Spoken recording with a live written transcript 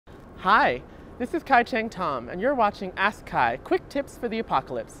Hi, this is Kai Cheng Thom, and you're watching Ask Kai, Quick Tips for the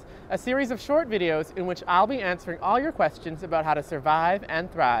Apocalypse, a series of short videos in which I'll be answering all your questions about how to survive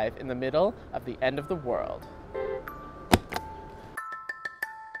and thrive in the middle of the end of the world.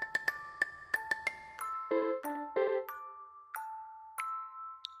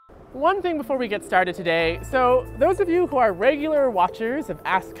 One thing before we get started today, so those of you who are regular watchers of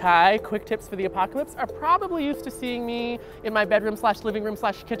Ask Kai, Quick Tips for the Apocalypse, are probably used to seeing me in my bedroom / living room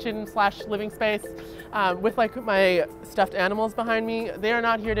 / kitchen / living space with like my stuffed animals behind me. They are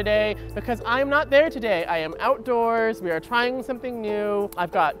not here today because I am not there today. I am outdoors. We are trying something new.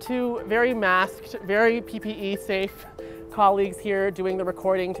 I've got two very masked, very PPE safe colleagues here doing the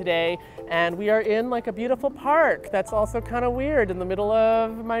recording today, and we are in like a beautiful park that's also kind of weird in the middle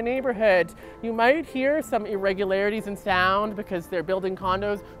of my neighborhood. You might hear some irregularities in sound because they're building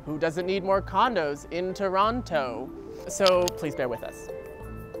condos. Who doesn't need more condos in Toronto? So please bear with us.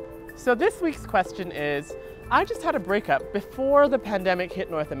 So this week's question is, I just had a breakup before the pandemic hit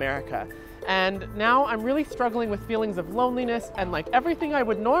North America. And now I'm really struggling with feelings of loneliness, and like everything I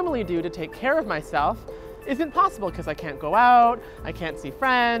would normally do to take care of myself isn't possible because I can't go out, I can't see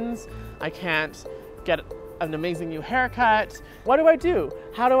friends, I can't get an amazing new haircut. What do I do?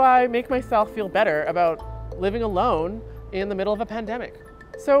 How do I make myself feel better about living alone in the middle of a pandemic?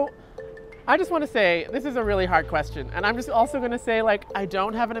 So I just want to say this is a really hard question, and I'm just also going to say like I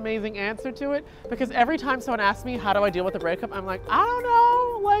don't have an amazing answer to it, because every time someone asks me how do I deal with a breakup, I'm like, I don't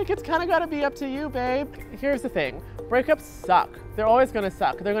know, like it's kind of got to be up to you, babe. Here's the thing, breakups suck. They're always going to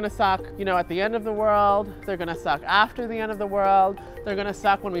suck. They're going to suck, you know, at the end of the world. They're going to suck after the end of the world. They're going to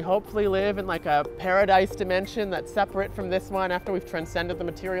suck when we hopefully live in like a paradise dimension that's separate from this one after we've transcended the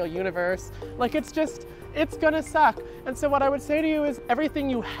material universe. Like it's going to suck. And so what I would say to you is everything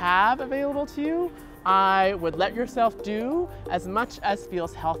you have available to you, I would let yourself do as much as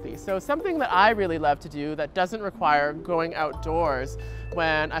feels healthy. So something that I really love to do that doesn't require going outdoors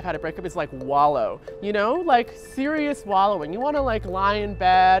when I've had a breakup is like wallow, you know, like serious wallowing. You want to like lie in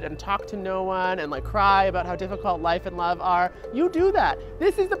bed and talk to no one and like cry about how difficult life and love are. You do that.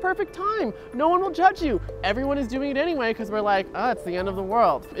 This is the perfect time. No one will judge you. Everyone is doing it anyway because we're like, oh, it's the end of the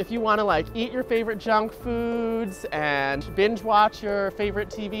world. If you want to like eat your favorite junk foods and binge watch your favorite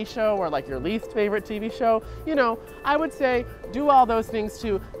TV show or like your least favorite TV show, you know, I would say do all those things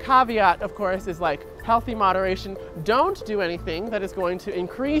too. Caveat, of course, is like healthy moderation. Don't do anything that is going to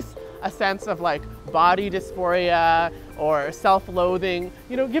increase a sense of like body dysphoria or self-loathing.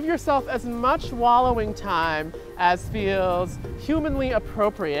 You know, give yourself as much wallowing time as feels humanly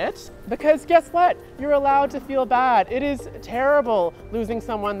appropriate, because guess what? You're allowed to feel bad. It is terrible losing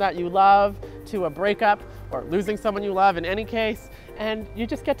someone that you love to a breakup, or losing someone you love in any case, and you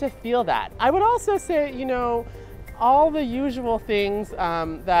just get to feel that. I would also say, you know, all the usual things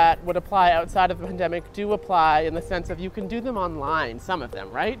that would apply outside of the pandemic do apply in the sense of you can do them online, some of them,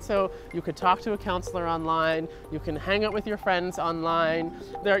 right? So you could talk to a counselor online, you can hang out with your friends online.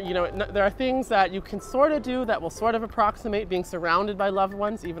 There are things that you can sort of do that will sort of approximate being surrounded by loved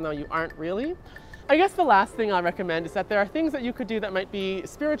ones, even though you aren't really. I guess the last thing I'll recommend is that there are things that you could do that might be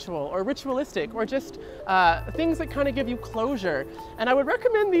spiritual or ritualistic or just things that kind of give you closure. And I would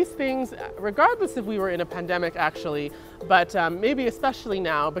recommend these things regardless if we were in a pandemic actually, but maybe especially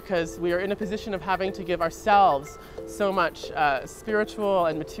now because we are in a position of having to give ourselves so much spiritual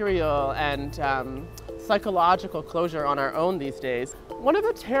and material and psychological closure on our own these days. One of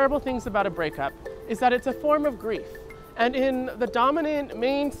the terrible things about a breakup is that it's a form of grief. And in the dominant,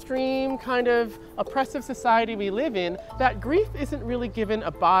 mainstream, kind of oppressive society we live in, that grief isn't really given a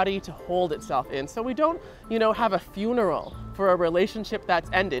body to hold itself in. So we don't, you know, have a funeral for a relationship that's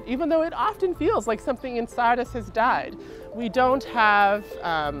ended, even though it often feels like something inside us has died. We don't have,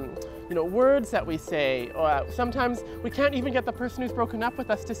 you know, words that we say, or sometimes we can't even get the person who's broken up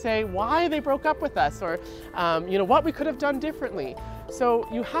with us to say why they broke up with us, or you know, what we could have done differently. So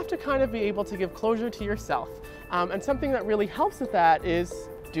you have to kind of be able to give closure to yourself. And something that really helps with that is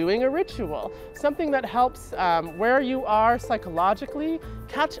doing a ritual. Something that helps where you are psychologically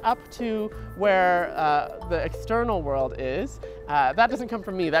catch up to where the external world is. That doesn't come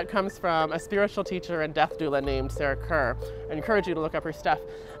from me, that comes from a spiritual teacher and death doula named Sarah Kerr. I encourage you to look up her stuff.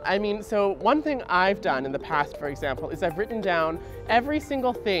 I mean, so one thing I've done in the past, for example, is I've written down every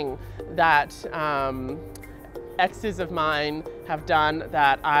single thing that exes of mine have done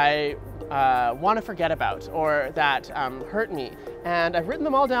that I want to forget about or that hurt me. And I've written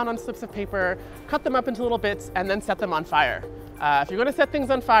them all down on slips of paper, cut them up into little bits, and then set them on fire. If you're going to set things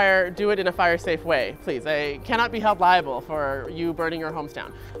on fire, do it in a fire-safe way, please. I cannot be held liable for you burning your homes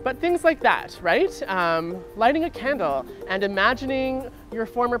down. But things like that, right? Lighting a candle and imagining your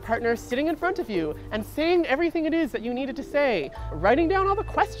former partner sitting in front of you and saying everything it is that you needed to say. Writing down all the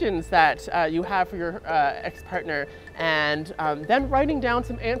questions that you have for your ex-partner, and then writing down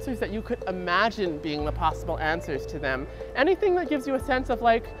some answers that you could imagine being the possible answers to them. Anything that gives you a sense of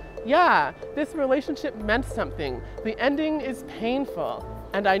like, yeah, this relationship meant something. The ending is painful,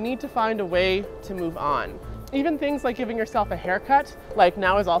 and I need to find a way to move on. Even things like giving yourself a haircut, like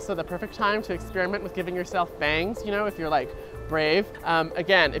now is also the perfect time to experiment with giving yourself bangs, you know, if you're like brave.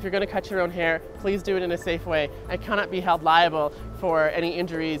 Again, if you're gonna cut your own hair, please do it in a safe way. I cannot be held liable for any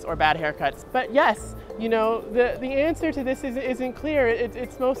injuries or bad haircuts. But yes, you know, the answer to this isn't clear.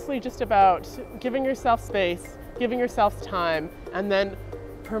 It's mostly just about giving yourself space, giving yourself time, and then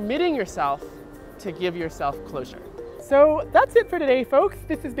permitting yourself to give yourself closure. So that's it for today, folks.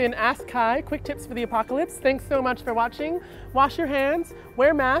 This has been Ask Kai, quick tips for the apocalypse. Thanks so much for watching. Wash your hands,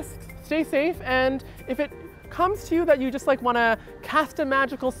 wear masks, stay safe, and if it comes to you that you just like want to cast a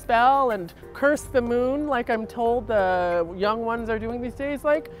magical spell and curse the moon like I'm told the young ones are doing these days,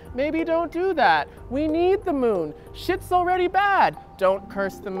 like maybe don't do that. We need the moon. Shit's already bad. Don't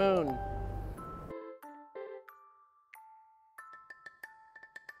curse the moon.